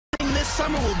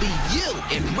summer will be you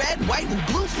in red, white, and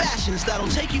blue fashions that'll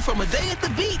take you from a day at the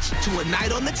beach to a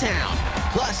night on the town.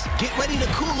 Plus, get ready to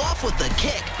cool off with a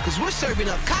kick, because we're serving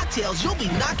up cocktails you'll be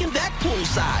knocking back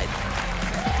poolside.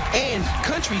 And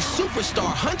country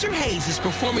superstar Hunter Hayes is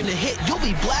performing the hit you'll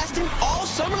be blasting all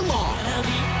summer long.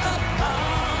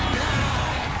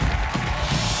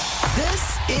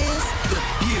 This is The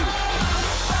View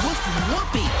with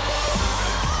Whoopi,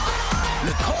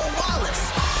 Nicole Wallace,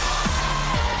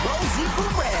 Rosie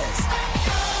Perez.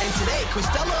 And today,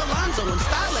 Cristela Alonzo and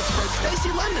style expert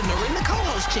Stacey London are in the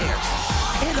co-host chairs.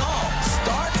 It all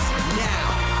starts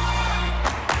now.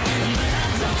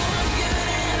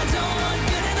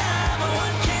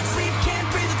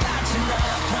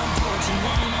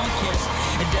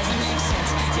 It doesn't make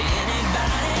sense to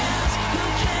anybody else. Who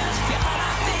cares if you're all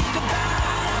I think about?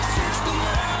 I've searched the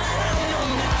world and I know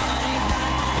nobody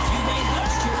back. If you ain't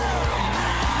lost your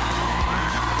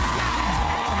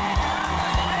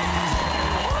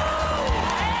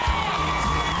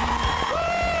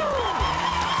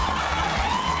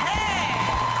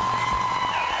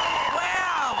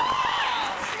Well,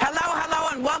 hello,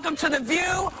 and welcome to The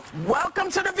View. Welcome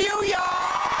to The View, y'all.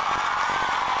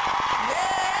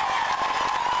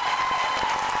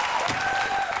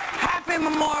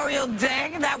 Memorial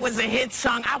Day. That was a hit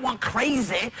song, I Want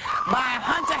Crazy, by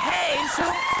Hunter Hayes,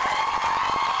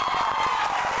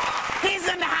 he's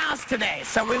in the house today,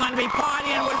 so we're going to be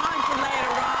partying with Hunter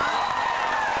later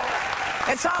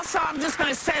on. It's also, I'm just going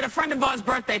to say, a friend of ours'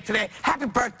 birthday today. Happy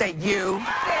birthday, you.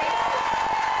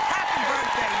 Happy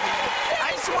birthday, you.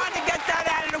 I just wanted to get that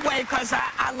out of the way because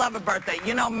I love a birthday.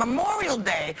 You know, Memorial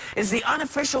Day is the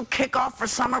unofficial kickoff for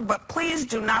summer, but please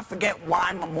do not forget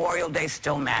why Memorial Day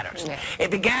still matters. Yeah. It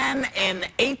began in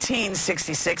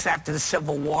 1866 after the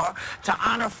Civil War to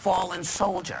honor fallen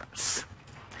soldiers.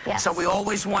 Yes. So we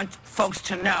always want folks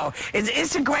to know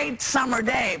it's a great summer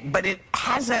day, but it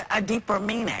has a deeper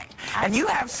meaning. And you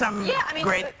have some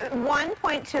great...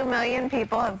 1.2 million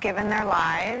people have given their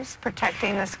lives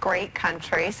protecting this great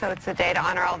country, so it's a day to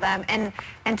honor all of them. And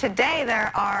today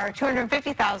there are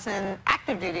 250,000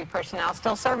 active duty personnel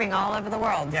still serving all over the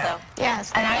world. Yeah. So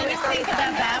yes. And I always think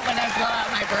about that when I blow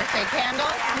out my birthday candle.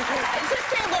 And just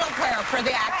say a little prayer for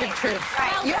the active troops.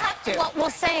 Right. You have to. Well,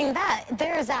 saying that,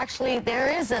 there is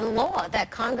a law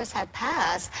that Congress had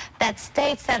passed that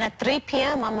states that at 3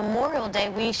 p.m. on Memorial Day,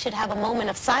 we should have a moment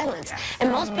of silence. Yes.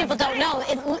 And most people don't know,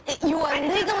 you are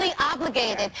legally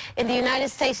obligated in the United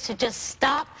States to just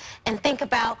stop and think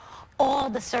about all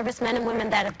the servicemen and women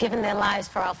that have given their lives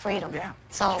for our freedom. Yeah.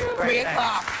 So, 3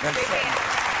 o'clock. That's right.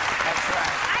 That's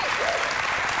right.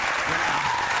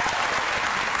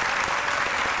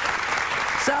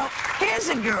 So here's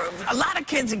a lot of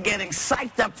kids are getting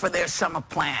psyched up for their summer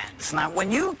plans. Now,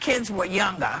 when you kids were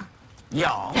younger,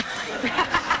 y'all,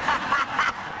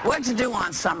 what'd you do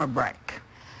on summer break?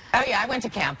 Oh, yeah, I went to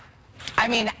camp. I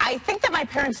mean, I think that my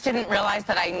parents didn't realize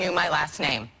that I knew my last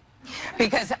name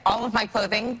because all of my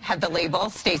clothing had the label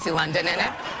Stacey London in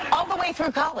it all the way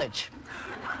through college.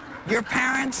 Your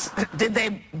parents, did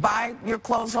they buy your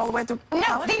clothes all the way through college?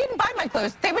 No, they didn't buy my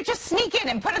clothes. They would just sneak in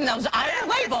and put in those iron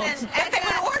labels that they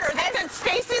would order that said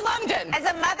Stacey London. As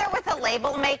a mother with a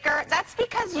label maker, that's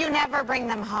because you never bring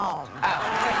them home. Oh.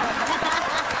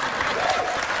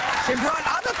 She brought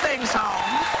other things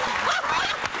home,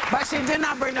 but she did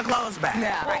not bring the clothes back.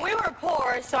 Yeah. Well, we were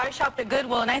poor, so I shopped at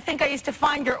Goodwill, and I think I used to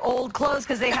find your old clothes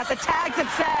because they had the tags that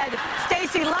said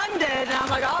Stacey London, and I'm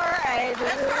like, all right.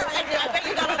 I bet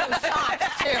you got all those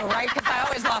socks, too, right? Because I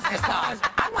always lost my socks.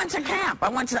 I went to camp.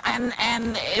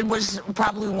 And it was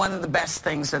probably one of the best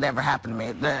things that ever happened to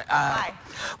me. Why?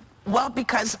 Well,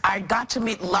 because I got to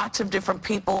meet lots of different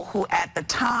people who at the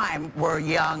time were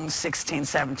young 16,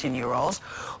 17-year-olds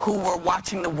who were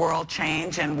watching the world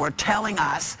change and were telling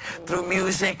us through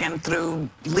music and through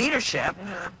leadership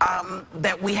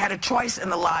that we had a choice in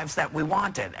the lives that we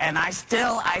wanted. And I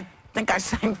think I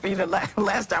sang for you the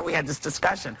last time we had this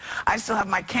discussion. I still have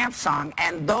my camp song,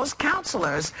 and those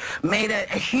counselors made a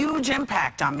huge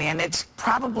impact on me, and it's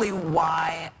probably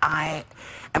why I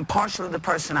am partially the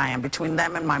person I am, between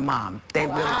them and my mom. They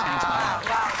really changed my life.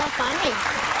 Wow. So funny.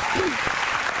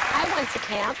 I went to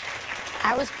camp.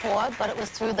 I was poor, but it was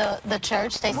through the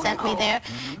church. They sent me there.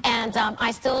 And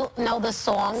I still know the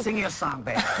song. Sing your song,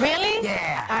 baby. Really?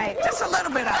 Yeah. All right. Just a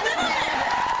little bit of it.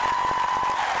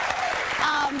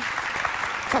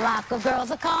 Talaco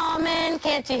girls are coming,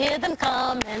 can't you hear them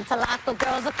coming? Talaco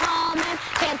girls are coming,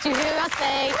 can't you hear us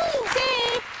say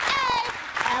D-A-L-O-K-O,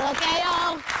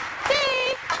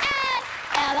 D-A-L-O-K-O.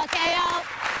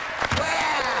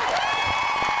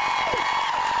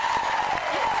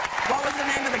 What was the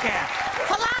name of the camp?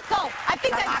 Talaco. I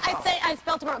think I I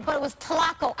spelled it wrong, but it was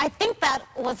Tlaco. I think that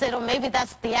was it, or maybe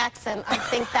that's the accent. I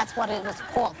think that's what it was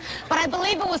called. But I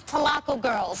believe it was Tlaco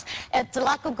Girls at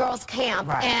Tlaco Girls Camp,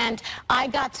 Right. and I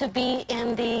got to be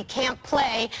in the camp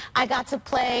play. I got to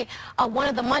play one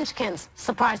of the Munchkins.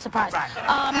 Surprise, surprise. Right.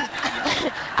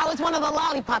 I was one of the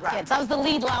lollipop Right. kids. I was the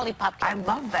lead lollipop kid. I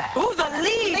love that. Ooh, the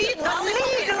lead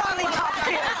lollipop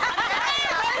kid.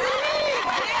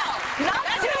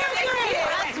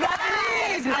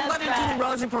 I'm going to do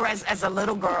Rosie Perez as a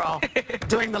little girl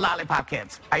doing the Lollipop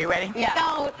Kids. Are you ready? Yeah.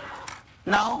 No,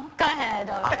 No? go ahead.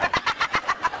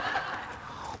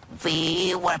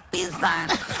 We were pizza.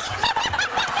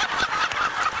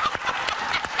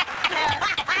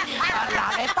 The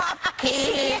Lollipop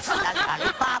Kids, the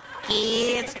Lollipop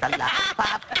Kids, the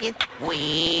Lollipop Kids.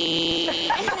 We. The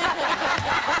Lollipop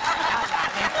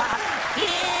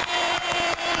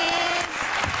Kids.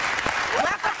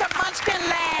 Welcome to Munchkin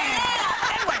Land.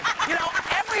 Anyway, you know,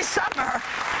 every summer,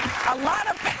 a lot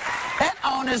of pet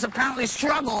owners apparently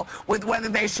struggle with whether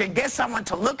they should get someone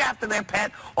to look after their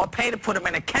pet or pay to put them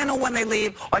in a kennel when they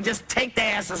leave or just take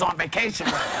their asses on vacation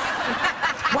with them.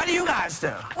 What do you guys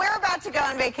do? We're about to go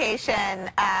on vacation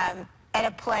at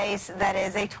a place that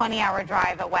is a 20-hour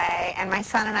drive away, and my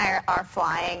son and I are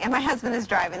flying, and my husband is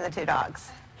driving the two dogs.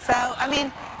 So, I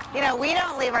mean, you know, we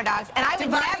don't leave our dogs, and I would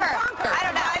Divide and never. conquer. I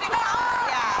don't know.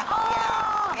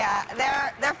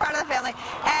 Yeah. They're part of the family,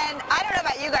 and I don't know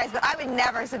about you guys, but I would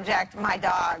never subject my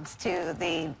dogs to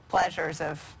the pleasures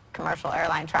of commercial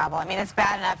airline travel. I mean, it's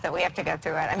bad enough that we have to go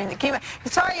through it. I mean,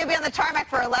 sorry, you'll be on the tarmac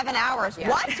for 11 hours. Yeah.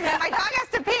 What? My dog has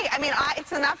to pee. I mean,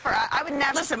 it's enough for. I would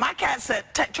never. Listen, my cat said,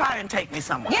 try and take me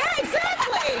somewhere. Yeah,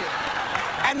 exactly.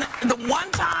 And the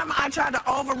one time I tried to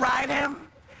override him,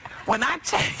 when I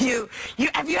tell you,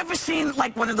 have you ever seen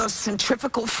like one of those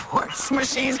centrifugal force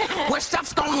machines where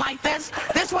stuff's going like this?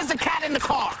 This was the cat in the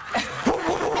car.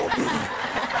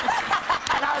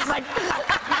 And I was like,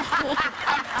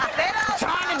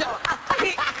 trying to do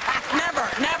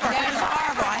never. It's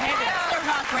horrible. I hate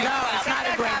it. No, it's not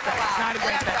a great thing. It's not a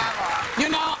great thing. You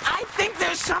know, I think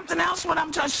there's something else when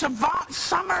I'm talking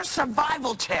summer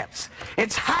survival tips.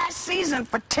 It's high season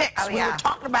for ticks. Oh, We yeah. were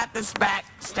talking about this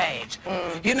backstage.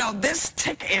 You know, this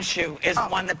tick issue is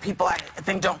one that people, I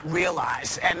think, don't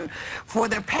realize. And for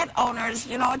their pet owners,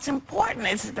 you know, it's important.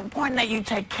 It's important that you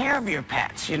take care of your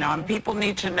pets, you know, and people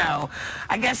need to know,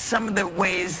 I guess, some of the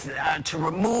ways to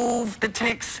remove the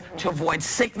ticks, to avoid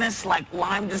sickness like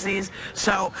Lyme disease.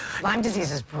 So Lyme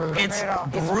disease is brutal. it's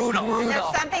brutal.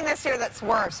 There's something this year that's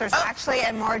worse. There's actually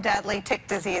a more deadly tick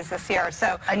disease this year.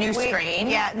 So A new strain?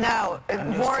 Yeah, no,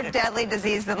 more strain. deadly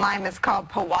disease than Lyme is called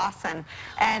Powassan,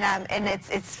 and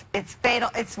it's fatal.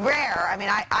 It's rare. I mean,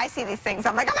 I see these things.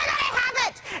 I'm like, oh my God, I have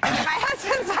it! And then my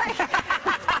husband's like,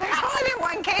 there's only been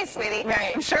one case, sweetie.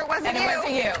 Right. I'm sure it wasn't And it you.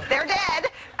 wasn't you. They're dead.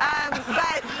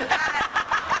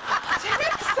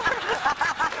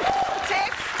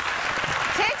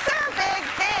 Ticks are a big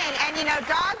thing, and you know,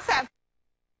 dogs have.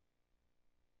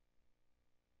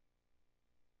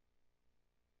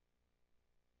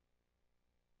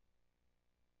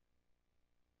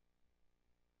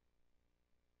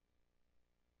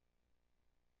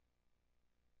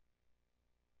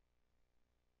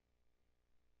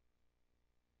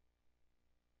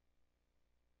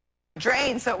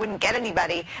 Drain so it wouldn't get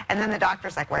anybody, and then the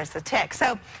doctor's like, where's the tick?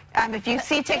 So if you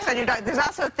see ticks on your dog, there's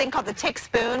also a thing called the tick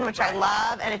spoon, which I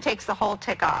love, and it takes the whole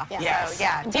tick off. Yeah. Yes. So,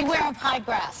 yeah. Beware of high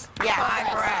grass. Yeah.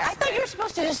 I thought you were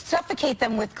supposed to just suffocate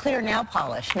them with clear nail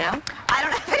polish, no? I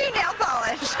don't have any nail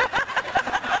polish.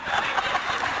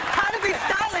 How to be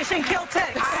stylish and kill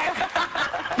ticks.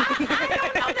 I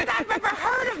don't know that I've ever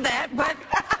heard of that, but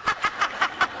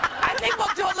I think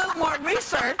we'll do a little more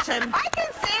research and. I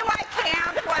can see why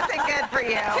camp wasn't good for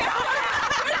you.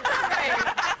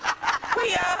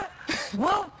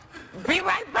 We'll be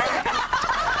right back.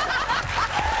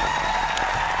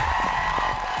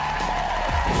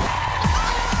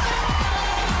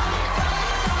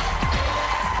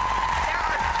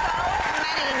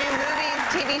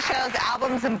 TV shows,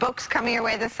 albums, and books coming your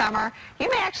way this summer. You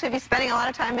may actually be spending a lot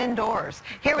of time indoors.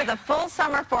 Here with a full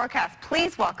summer forecast,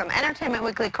 please welcome Entertainment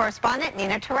Weekly correspondent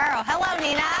Nina Terrero. Hello,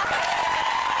 Nina.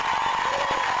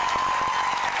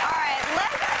 All right,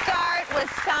 let's start with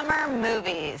summer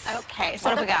movies. Okay, so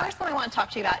What do the we got? first one I want to talk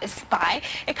to you about is Spy.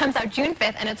 It comes out June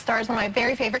 5th, and it stars one of my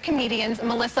very favorite comedians,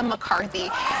 Melissa McCarthy.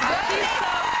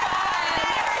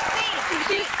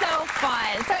 She's so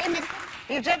fun. So in the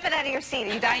You jumping out of your seat.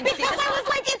 Are you dying to see this? I was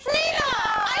like, it's Nina.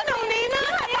 I know Nina.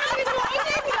 I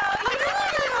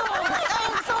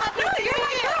I'm so happy to see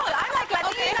you. I like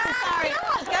Latina. Sorry.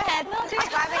 Go ahead.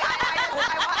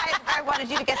 I want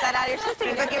wanted you to get that out of your system.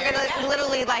 You thought you were going to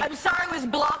literally like... I'm sorry I was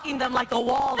blocking them like a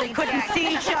wall. They couldn't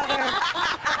see each other.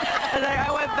 And then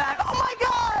I went back, oh my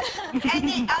God. And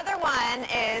the other one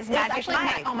is Magic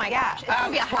Mike. Oh my gosh. It's going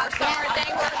to be a hot summer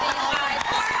thing.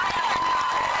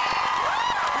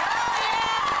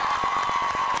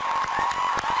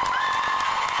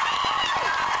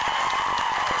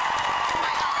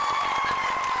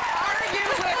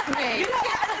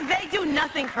 They do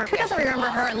nothing for Who doesn't remember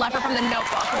her and love her from The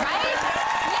Notebook, right?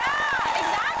 Yeah,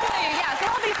 exactly. Yeah, so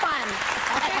it'll be fun.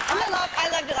 I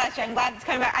loved it last year. I'm glad it's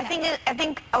coming back. I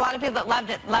think a lot of people that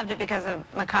loved it because of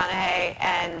McConaughey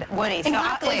and Woody. So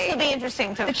Exactly. This will be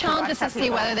interesting to. The challenge is to see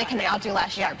whether they can outdo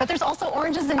last year. But there's also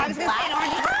Oranges and I was going to say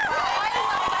Oranges.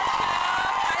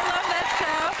 I love that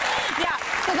show. Yeah,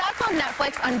 so that's on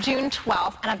Netflix on June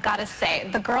 12th, and I've got to say,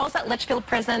 the girls at Litchfield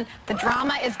Prison, the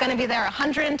drama is going to be there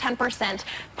 110%.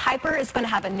 Piper is going to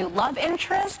have a new love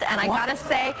interest, and I got to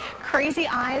say, Crazy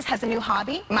Eyes has a new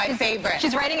hobby. My favorite.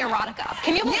 She's writing erotica.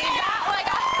 Can you believe that? Like,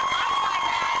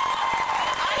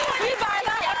 we buy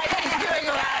that?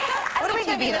 What are we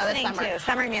going to be though, this listening summer? to?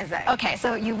 Summer music. Okay,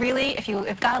 so you really, if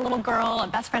you've got a little girl, a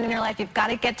best friend in your life, you've got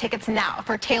to get tickets now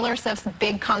for Taylor Swift's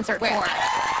big concert tour.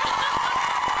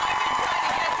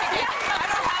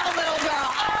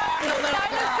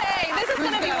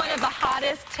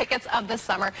 Tickets of the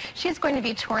summer. She's going to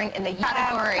be touring in the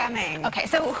category. Okay,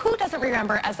 so who doesn't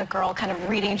remember as a girl kind of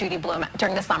reading Judy Blume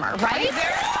during the summer, right? Right?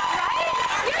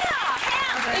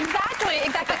 Yeah, exactly.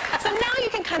 So now you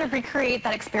can kind of recreate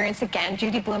that experience again.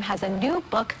 Judy Blume has a new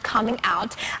book coming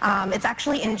out. It's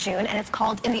actually in June, and it's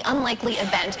called In the Unlikely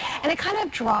Event. And it kind of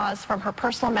draws from her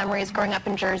personal memories growing up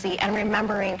in Jersey and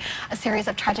remembering a series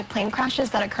of tragic plane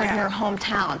crashes that occurred in her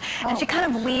hometown. And she kind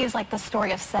of weaves like the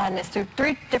story of sadness through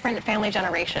 3 different family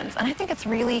generations. And I think it's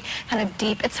really kind of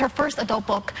deep. It's her first adult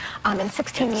book in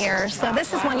 16 years. So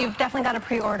this is one you've definitely got to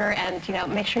pre-order, and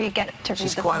make sure you get to read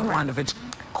She's this quite summer. wonderful. It's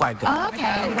quite good. Okay.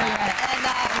 And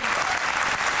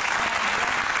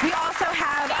we also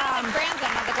have Branson,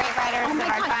 one of the great writers Oh my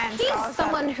of our God, times. he's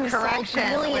someone who sold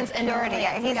millions and Purity. millions.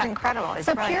 Yeah, he's incredible. He's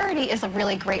so brilliant. Purity is a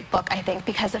really great book, I think,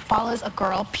 because it follows a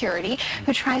girl, Purity,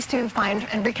 who tries to find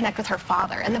and reconnect with her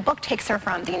father. And the book takes her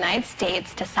from the United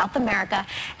States to South America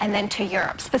and then to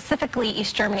Europe, specifically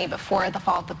East Germany before the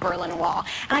fall of the Berlin Wall.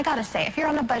 And I gotta say, if you're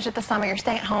on a budget this summer, you're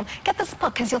staying at home, get this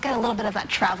book because you'll get a little bit of that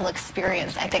travel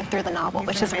experience, I think, through the novel,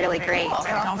 which is really great.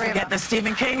 Don't forget that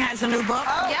Stephen King has a new book.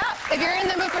 Yeah, if you're in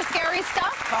the mood for scary stuff,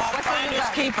 Finders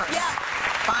Keepers. Yeah.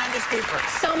 Finders Keepers.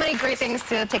 So many great things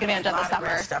to take advantage of this summer.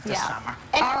 Great stuff this summer.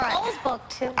 And All right. Nicole's book,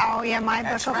 too. Oh, yeah, my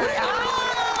book will be out.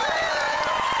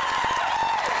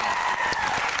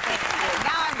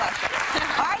 Now I'm blushing.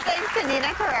 All right, thanks to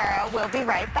Nina Carrera. We'll be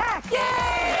right back.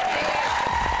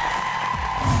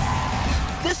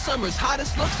 This summer's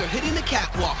hottest looks are hitting the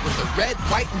catwalk with the red,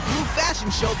 white, and blue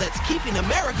fashion show that's keeping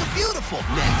America beautiful.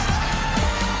 Next.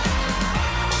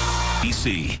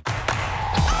 BC.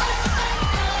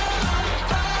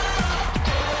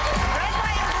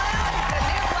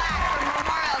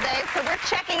 So we're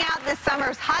checking out this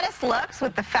summer's hottest looks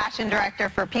with the fashion director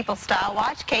for People Style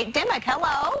Watch, Kate Dimmock.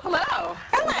 Hello. Hello.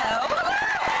 Hello.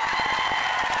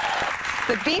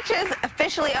 The beaches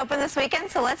officially open this weekend,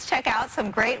 so let's check out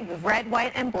some great red,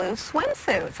 white, and blue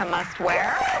swimsuits. A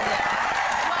must-wear.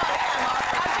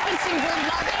 Occupancy, we're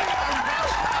loving a retro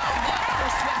look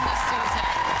for swim this season.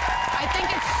 I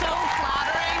think it's so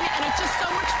flattering, and it's just so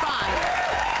much fun.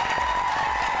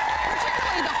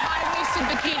 Particularly the high-waisted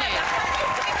bikini.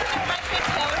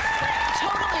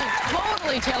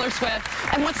 Totally Taylor Swift.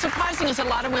 And what's surprising is a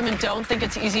lot of women don't think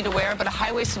it's easy to wear, but a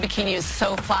high-waisted bikini is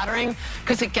so flattering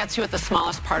because it gets you at the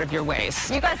smallest part of your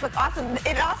waist. You guys look awesome.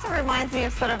 It also reminds me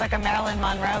of sort of like a Marilyn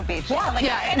Monroe beach. Yeah,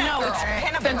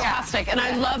 it's fantastic. And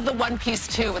I love the one piece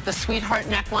too with the sweetheart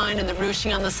neckline and the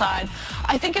ruching on the side.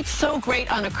 I think it's so great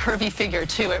on a curvy figure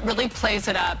too. It really plays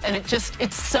it up, and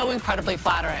it's so incredibly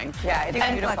flattering. Yeah, it's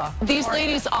beautiful. Look, these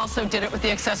ladies also did it with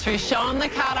the accessories. Show them the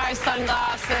cat eye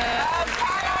sunglasses.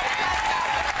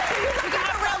 We got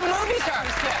a real movie star too.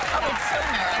 Oh, it's so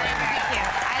Marilyn. Thank you.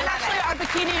 And actually, our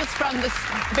bikini is from this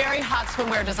very hot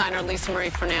swimwear designer, Lisa Marie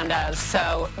Fernandez.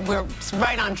 So we're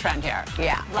right on trend here.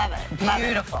 Yeah. Love it.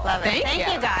 Beautiful. Love it. Thank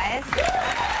you guys.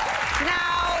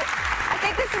 Now, I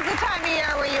think this is the time of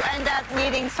year where you end up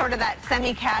needing sort of that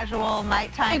semi-casual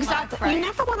nighttime Exactly. look, right? You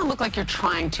never want to look like you're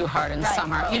trying too hard in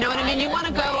summer. You know what I mean? You want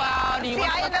to go out. And you See,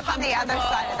 want to I look end up on the other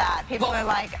side of that. People are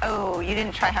like, oh, you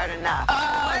didn't try hard enough.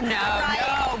 Oh, no.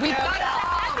 We've got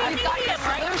the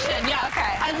solution. Yeah.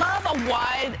 Okay. I love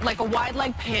a wide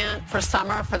leg pant for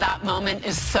summer for that moment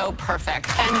is so perfect.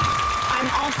 And I'm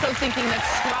also thinking that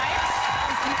stripes.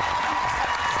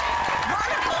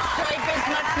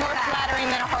 much more flattering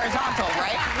than a horizontal,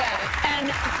 right? And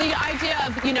the idea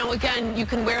of, you know, again, you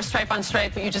can wear stripe on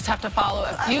stripe, but you just have to follow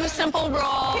a few simple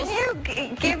rules. Can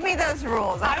you give me those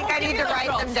rules? I think I need to write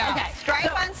them down. Okay.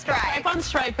 Stripe on stripe. Stripe on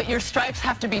stripe, but your stripes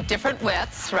have to be different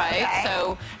widths, right? Okay.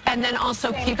 So, and then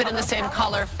also keep it in the same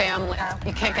color family.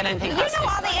 You can't get anything You else. know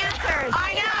all the answers.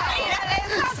 I know. That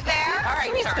is not fair. All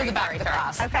right, through the back of the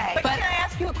class. Okay. But Can I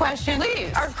ask you a question?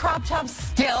 Please. Are crop tops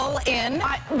still in?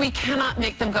 we cannot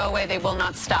make them go away. They will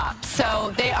not stop.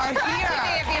 So they are here.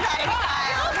 If you've had any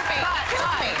child.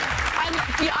 And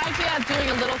the idea of doing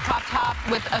a little crop top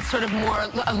with a sort of more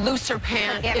a looser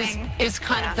pant is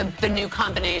kind of the new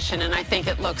combination, and I think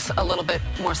it looks a little bit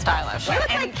more stylish. You look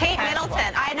like Kate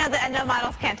Middleton. I know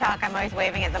models can't talk. I'm always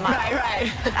waving at the models.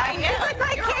 Right. I know. Look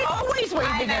like You're Kate. always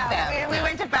waving at them. We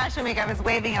went to Fashion Week. I was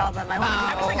waving at all of them. I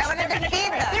wanted to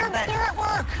feed them. They're at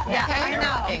work. Yeah, Okay, I you're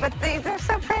know. working. But they're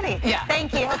so pretty. Yeah.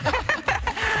 Thank you. All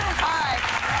right.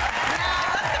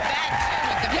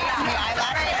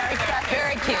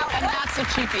 Very cute. And that's a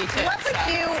cheapie, too.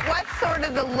 What's sort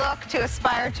of the look to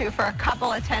aspire to for a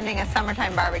couple attending a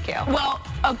summertime barbecue? Well,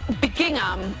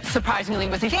 gingham, surprisingly,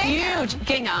 was a huge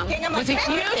gingham was a huge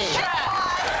trend. Huge trend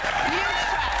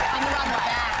on the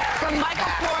runway. From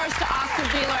Michael Kors to Oscar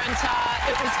de la Renta,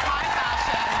 it was high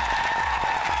fashion.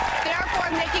 Therefore,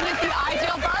 making it the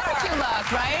ideal barbecue look,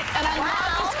 right? And I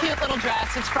love this cute little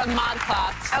dress. It's from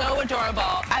ModCloth. So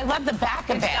adorable. I love the back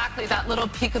of it. Exactly. That little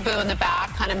peekaboo in the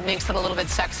back kind of makes it a little bit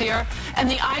sexier. And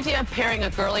the idea of pairing a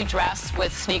girly dress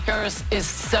with sneakers is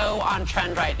so on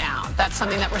trend right now. That's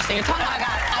something that we're seeing. Oh my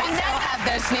God. I still have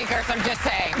those sneakers, I'm just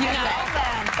saying. You know.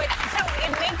 But so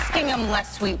it makes gingham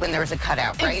less sweet when there's a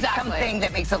cutout, right? Exactly. Something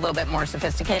that makes it a little bit more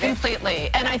sophisticated. Completely.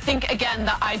 And I think, again,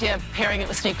 the idea of pairing it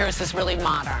with sneakers is really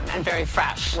modern and very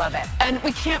fresh. Love it. And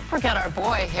we can't forget our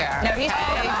boy here. No, he's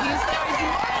okay? He's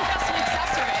more than just an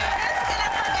accessory.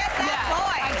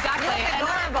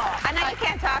 I know you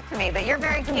can't talk to me, but you're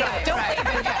very cute.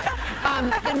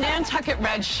 The Nantucket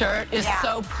red shirt is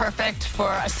so perfect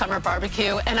for a summer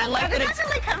barbecue, and I like that Does that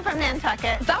really come from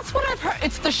Nantucket? That's what I've heard.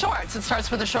 It's the shorts. It starts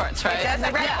with the shorts, right? It does.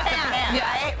 The red pants,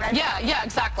 right? Red Yeah,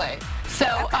 exactly. So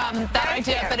that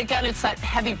idea, cute. but again, it's that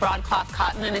heavy broadcloth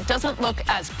cotton, and it doesn't look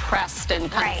as pressed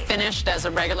and kind of finished as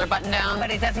a regular button-down.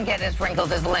 But it doesn't get as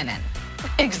wrinkled as linen.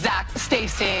 Exact,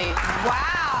 Stacy.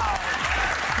 Wow.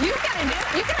 You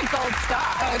get a gold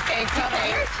star. Okay.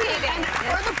 You're cheating. And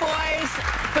for the boys,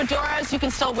 fedoras, you can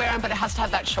still wear them, but it has to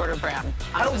have that shorter brim.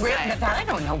 Oh, really? I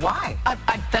don't know why.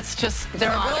 That's just,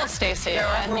 they're a rule, Stacy,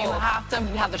 and you have to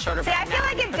have the shorter See, brim. I feel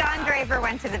like if John Draper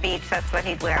went to the beach, that's what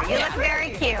he'd wear. You look very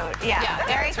cute. Yeah,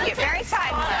 very cute. Very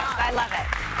timeless. I love it.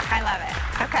 I love it.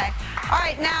 Okay. All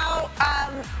right, now,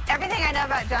 everything I know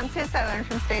about jumpsuits I learned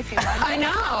from Stacey London. I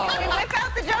know. Let me whip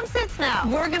out the jumpsuits now.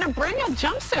 We're going to bring a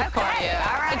jumpsuit for you.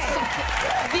 All right. It's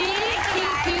the key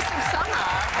piece of summer.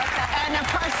 And of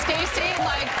course, Stacy,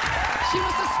 she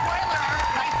was the spoiler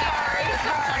right there.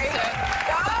 Sorry.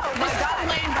 Oh, This is from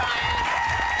Lane Bryant.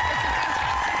 It's a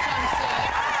fantastic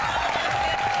jumpsuit.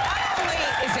 Not only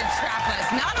is it strapless,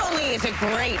 not only is it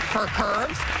great for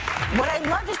curves, what I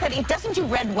love is that it doesn't do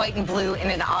red, white, and blue in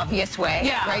an obvious way,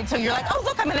 right? So you're like, oh,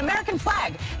 look, I'm an American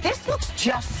flag. This looks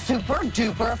just super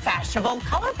duper fashionable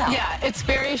color palette. Yeah, it's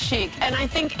very chic. And I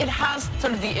think it has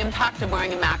sort of the impact of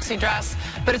wearing a maxi dress,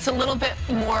 but it's a little bit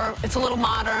more, it's a little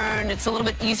modern, it's a little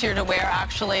bit easier to wear,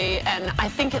 actually, and I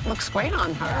think it looks great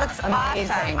on her. It looks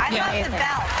amazing. I love the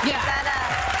belt. Yeah. Is that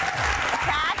a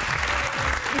patch?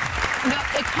 No,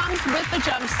 it comes with the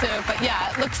jumpsuit, but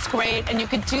yeah, it looks great, and you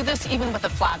could do this even with a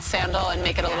flat sandal and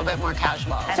make it a little bit more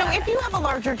casual. So if you have a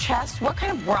larger chest, what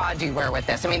kind of bra do you wear with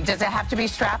this? I mean, does it have to be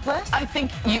strapless? I think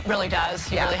it really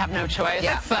does. You really have no choice.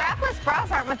 But strapless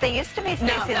bras aren't what they used to be,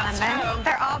 Stacey that's London. true.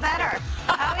 They're all better.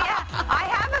 Oh, yeah. I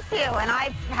have a few, and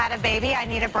I've had a baby. I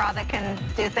need a bra that can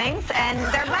do things, and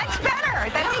they're much better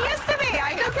than they used to be.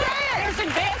 I just say it. There's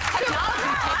advanced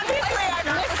technology. Obviously, I've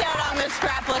missed out on the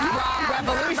strapless bra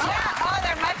revolution. Yeah. Oh,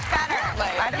 they're much better.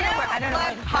 I don't know.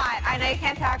 Look hot. I know you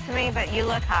can't talk to me, but you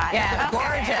look hot. Yeah, Okay.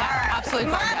 gorgeous. All right.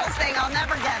 Absolutely Marble gorgeous. thing, I'll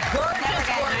never get it. Gorgeous, Never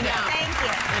get it. gorgeous. Thank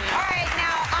you. All right,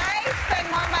 now I spend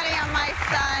more money on my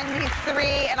son. He's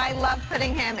 3, and I love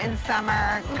putting him in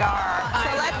summer garb. So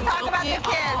let's talk about the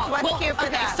kids. What's cute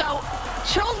for them? So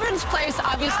Children's Place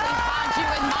obviously had you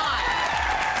in mind.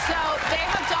 So they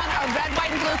have done a red,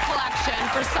 white, and blue collection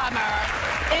for summer.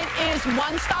 It is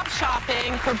one-stop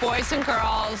shopping for boys and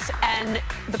girls, and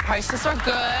the prices are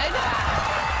good.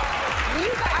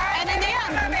 And in the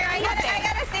end, I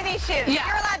gotta see the TV shoot. Yeah.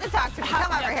 You're allowed to talk to me.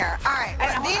 Come over here. All right.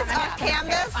 Well, these are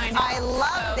canvas. I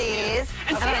love these.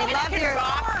 And And I love your...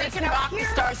 They can rock the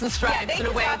stars and stripes in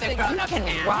a way that grown-ups can.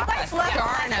 Rock a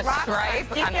star and a stripe.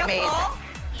 Do you feel Amazing. cool?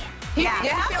 He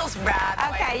Yeah. feels rad.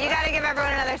 Okay, you got to give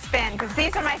everyone another spin because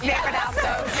these are my favorite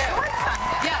outfits.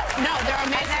 Yeah, no, they're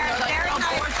amazing. They're They're like very real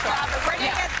nice board stuff. shorts. Where do you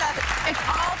Yeah. get the... It's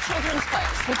all children's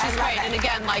place, which is great. And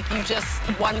again, like you just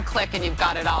one click and you've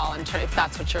got it all. And if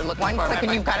that's what you're looking One for, click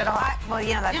and you've got it all. Well,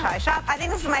 you know, that's how I shop. I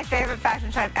think this is my favorite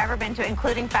fashion show I've ever been to,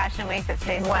 including Fashion Week at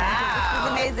Stacey.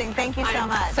 Wow. This is amazing. Thank you so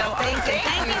much. so thank you.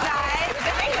 Thank you, guys.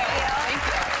 Thank you. Thank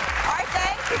you. Our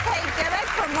thanks to Kate Dibbick.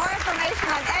 For more information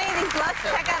on any of these looks,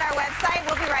 check out our website.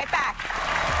 We'll be right back.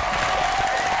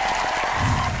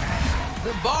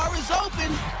 The bar is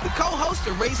open. The co-hosts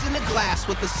are raising the glass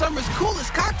with the summer's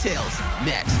coolest cocktails.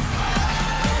 Next.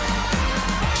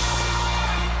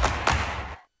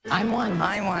 I'm one.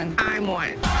 I'm one. I'm one.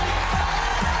 It's the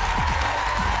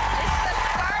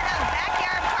start of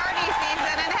backyard party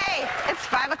season, and hey, it's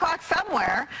 5 o'clock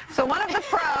somewhere. So one of the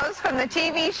pros from the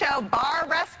TV show Bar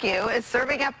Rescue is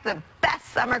serving up the best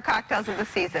summer cocktails of the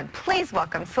season. Please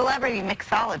welcome celebrity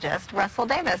mixologist Russell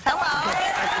Davis. Hello.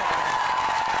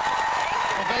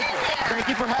 Thank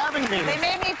you for having me. They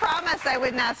made me promise I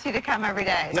wouldn't ask you to come every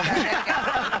day. So there you go.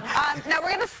 Now we're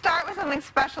going to start with something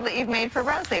special that you've made for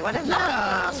Rosie. What is that?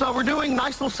 Yeah, so we're doing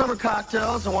nice little summer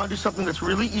cocktails. I want to do something that's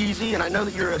really easy, and I know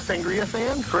that you're a sangria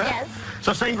fan, correct? Yes.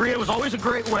 So sangria was always a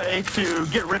great way to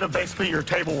get rid of basically your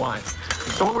table wine.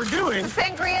 So what we're doing...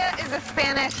 Sangria is a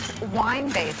Spanish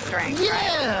wine-based drink.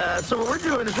 Yeah, so what we're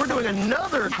doing is we're doing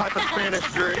another type of Spanish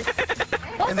drink.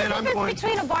 What's And then the I'm difference going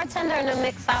between a bartender and a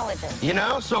mixologist? You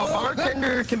know, so a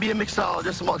bartender can be a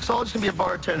mixologist, a mixologist can be a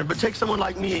bartender, but take someone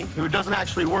like me who doesn't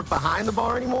actually work behind the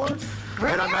bar anymore,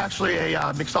 and I'm actually a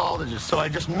mixologist, so I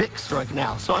just mix right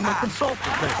now. So I'm a consultant.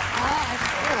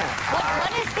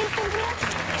 What is this again?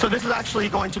 So this is actually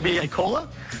going to be a cola.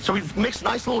 So we've mixed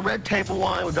nice little red table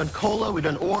wine, we've done cola, we've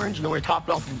done orange, and then we topped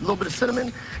it off with a little bit of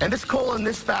cinnamon. And this cola and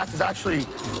this fact is actually...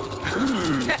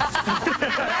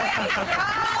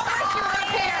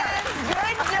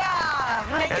 Good job.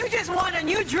 And you just won a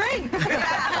new drink.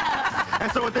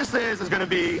 And so what this is going to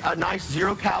be a nice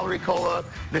zero-calorie cola.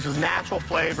 This is natural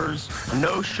flavors,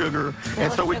 no sugar.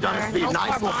 And so we've done it to be No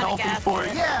nice little carbonic healthy for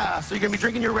you. Yeah, so you're going to be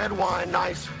drinking your red wine,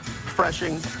 nice,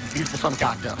 refreshing, beautiful summer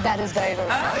cocktail. That is very, very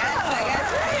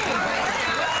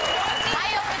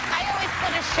I always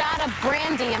put a shot of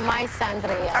brandy in my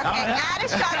sangria. Okay, add a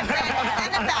shot of brandy.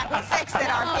 Send it back. We'll fix it,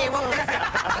 RP. We'll fix it.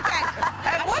 Okay.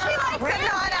 Whoopi likes a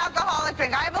non-alcoholic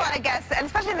drink. I have a lot of guests, and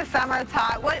especially in the summer, it's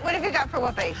hot. What have you got for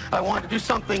Whoopi? I wanted to do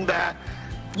something that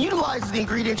utilizes the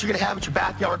ingredients you're going to have at your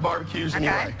backyard barbecues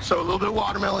anyway. So a little bit of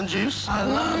watermelon juice. I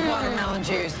love watermelon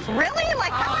juice. Really?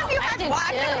 Like, how have you had did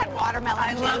water? too. I've had watermelon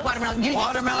I juice. love watermelon. You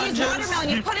Watermelon use juice. watermelon.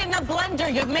 You put it in a blender.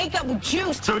 You make up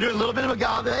juice. So we're doing a little bit of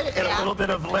agave and a little bit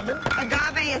of lemon.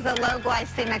 Agave is a low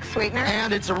glycemic sweetener.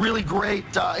 And it's a really great,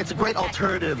 it's a great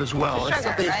alternative as well. It's Sugar,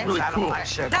 something that's right? really I don't cool. like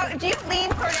sugar. Now, do you lean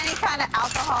toward any kind of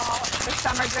alcohol for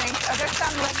summer drinks? Are there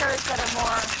some liquors that are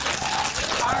more...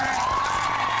 All right.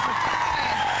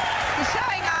 He's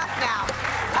showing off now.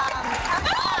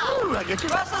 Ooh, I get you.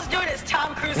 Russell's doing his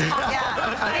Tom Cruise. Yeah. Like,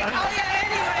 oh, yeah,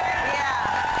 anyway. Yeah.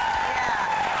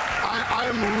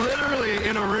 I'm literally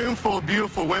in a room full of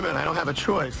beautiful women. I don't have a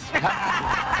choice.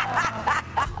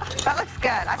 That looks good.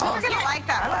 I think we're going to like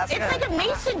that. It's like a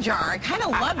mason jar. I kind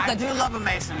of love I the... do love a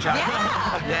mason jar.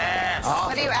 Yeah. Yes.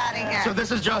 What are you adding here? So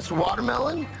this is just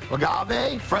watermelon,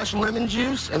 agave, fresh lemon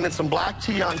juice, and then some black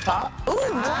tea on top. Ooh,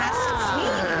 that's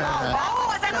Yeah.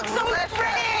 Oh, that looks so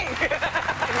pretty.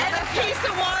 and a piece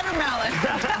of watermelon.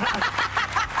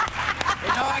 You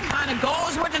know, it kind of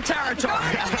goes with the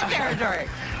territory.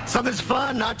 Something's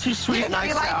fun, not too sweet, nice,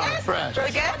 You like sour, it? fresh. So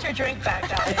get your drink back,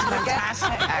 guys.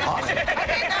 Fantastic, actually.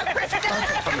 Okay, now Priscilla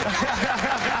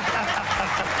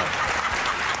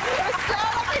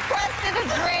requested a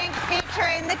drink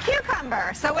featuring the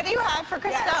cucumber. So what do you have for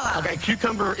Cristela? Okay,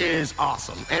 cucumber is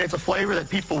awesome, and it's a flavor that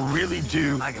people really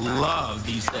do love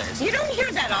these days. You don't hear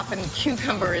that often.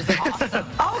 Cucumber is awesome.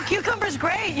 Oh, cucumber's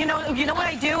great. You know what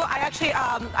I do? I actually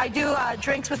I do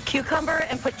drinks with cucumber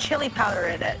and put chili powder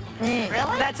in it. Really?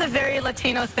 That's a very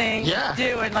Latino thing Yeah. to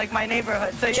do in like my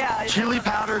neighborhood. So yeah. Chili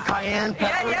powder, cayenne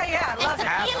pepper. Yeah. I love it.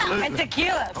 Absolutely. And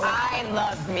tequila. I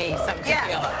love me some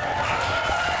tequila.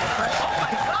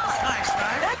 Nice,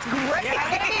 right? That's great. What are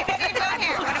you doing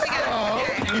here? What do we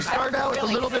got? You start out with a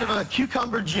little bit of a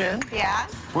cucumber gin. Yeah.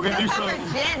 We're going to do some...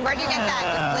 Cucumber gin. Where'd you get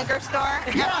that? The liquor store?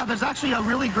 Yeah, there's actually a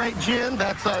really great gin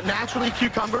that's naturally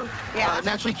cucumber. Yeah.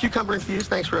 Naturally cucumber infused.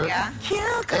 Thanks, Rose. Yeah.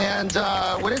 And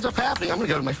what ends up happening, I'm going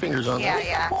to go to my fingers on Yeah, this.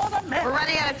 yeah. We're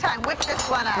running out of time. Whip this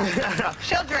one up.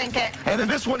 She'll drink it. And then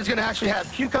this one is going to actually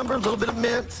have cucumber, a little bit of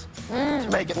mint to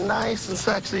make it nice and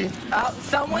sexy. Oh,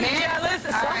 someone's jealous.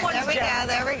 All right, there we go.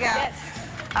 There we go. Yes.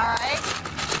 All right.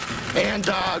 And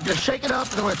just shake it up,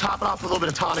 and then we're going to top it off with a little bit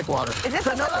of tonic water. Is this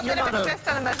a little bit of a twist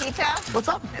on a mojito? What's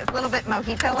up? It's a little bit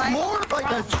mojito-like? More like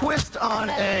a twist on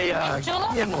a gimlet. A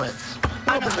little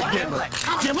bit of a gimlet.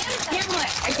 Gimlet.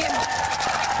 A gimlet.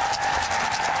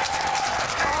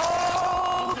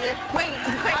 Oh, wait,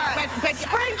 but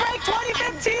Spring Break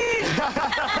 2015.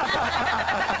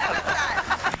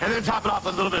 And then top it off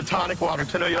with a little bit of tonic water,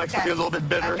 because I know you like something a little bit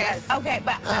bitter. Okay,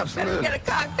 but Absolutely. get a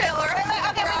cocktail or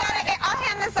Okay, I'll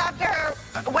hand this off to her.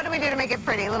 What do we do to make it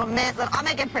pretty? A little mint? I'll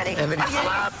make it pretty. And then you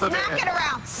slap the Smack mint. it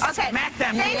around. Okay. Smack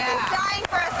them. Stacey's Yeah. dying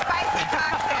for a spicy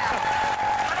cocktail.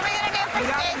 What are we going to do for We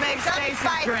gotta Stacey? make Something Stacey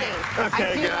spicy. drink.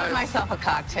 Okay, I do love guys. myself a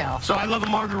cocktail. So I love a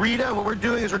margarita. What we're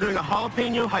doing is we're doing a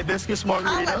jalapeno hibiscus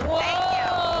margarita. Thank you.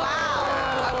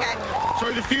 Wow. Okay. So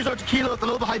we diffuse our tequila with a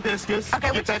little bit of hibiscus. Okay,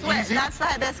 Get which that is what? easy. That's the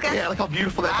hibiscus? Yeah, look how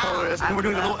beautiful that color is. And then we're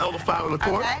doing a little elderflower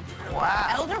liqueur. Okay.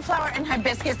 Wow. Elderflower and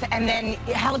hibiscus, and then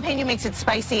jalapeno makes it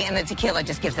spicy, and the tequila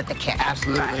just gives it the kick.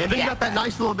 Absolutely. And then you got that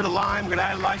nice little bit of lime. We're going to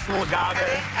add a nice little agave.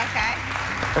 Okay.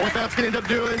 And what that's going to end up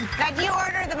doing... Now, do you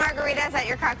order the margaritas at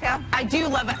your cocktail? I do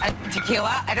love a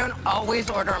tequila. I don't always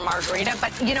order a margarita,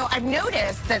 but, you know, I've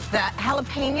noticed that the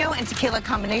jalapeno and tequila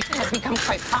combination has become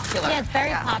quite popular. Yeah, it's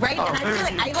very popular.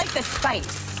 Right? And I like the spice.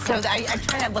 So I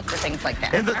try to look for things like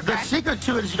that. And the secret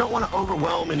to it is you don't want to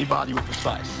overwhelm anybody with the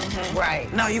spice.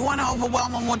 Right. No, you want to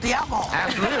overwhelm them with the alcohol.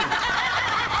 Absolutely.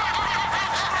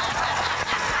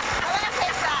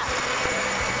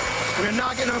 We're going to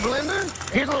knock it in our blender.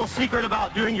 Here's a little secret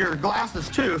about doing your glasses,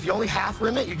 too. If you only half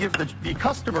rim it, you give the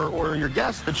customer or your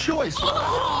guest the choice. That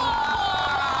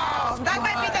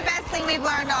might be the best thing we've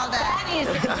learned all day. That is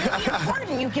really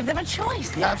important. You give them a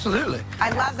choice. Absolutely.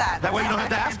 I love that. That way you don't have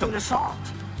to ask Do them. the salt.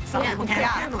 Some people can't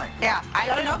handle it. Yeah. I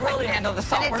don't know if I can handle the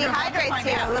salt. And it We're gonna have to dehydrates find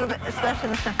you out. a little bit, especially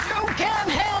in the summer. You can't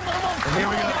handle them. Here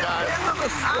we go, guys.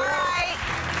 All right.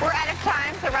 We're out of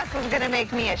time, so Russell's going to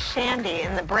make me a shandy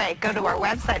in the break. Go to our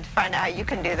website to find out how you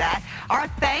can do that. Our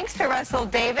thanks to Russell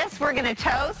Davis. We're going to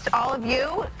toast all of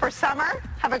you for summer.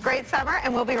 Have a great summer,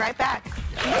 and we'll be right back.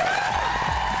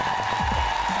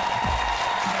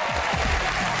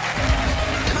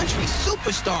 Country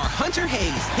superstar Hunter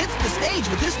Hayes hits the stage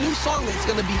with this new song that's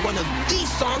going to be one of the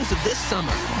songs of this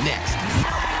summer. Next. We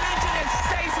mentioned it's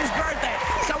Stacey's birthday,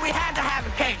 so we had to have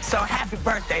a cake. So happy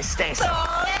birthday, Stacey.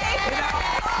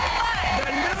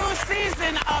 The new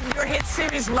season of your hit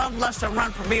series Love, Lust, and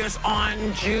Run premieres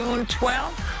on June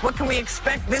 12th. What can we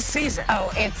expect this season?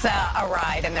 Oh, it's a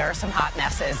ride, and there are some hot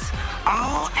messes.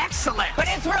 Oh, excellent. But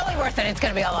it's really worth it. It's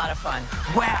going to be a lot of fun.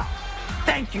 Well,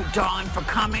 thank you, darling, for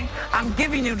coming. I'm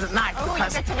giving you the knife Oh, you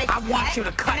because get to make I a want cake? you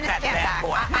to cut Give me that the bad stand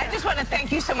boy. I just want to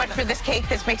thank you so much for this cake.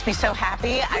 This makes me so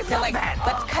happy. I feel like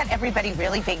let's cut everybody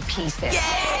really big pieces.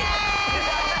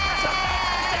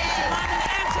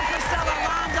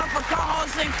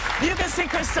 You can see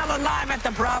Cristela live at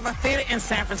the Brava Theater in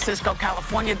San Francisco,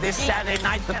 California this Saturday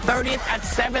night, the 30th at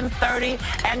 7:30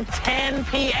 and 10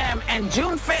 p.m. And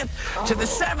June 5th to the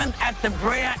 7th at the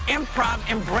Brea Improv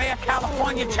in Brea,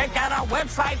 California. Check out our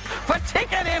website for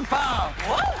ticket info.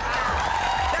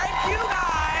 Thank you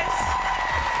guys.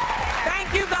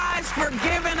 Thank you guys for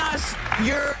giving us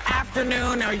your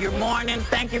afternoon or your morning.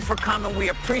 Thank you for coming. We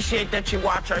appreciate that you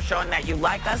watch our show and that you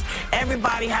like us.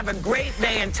 Everybody have a great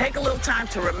day and take a little time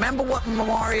to remember what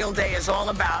Memorial Day is all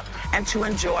about and to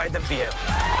enjoy the view.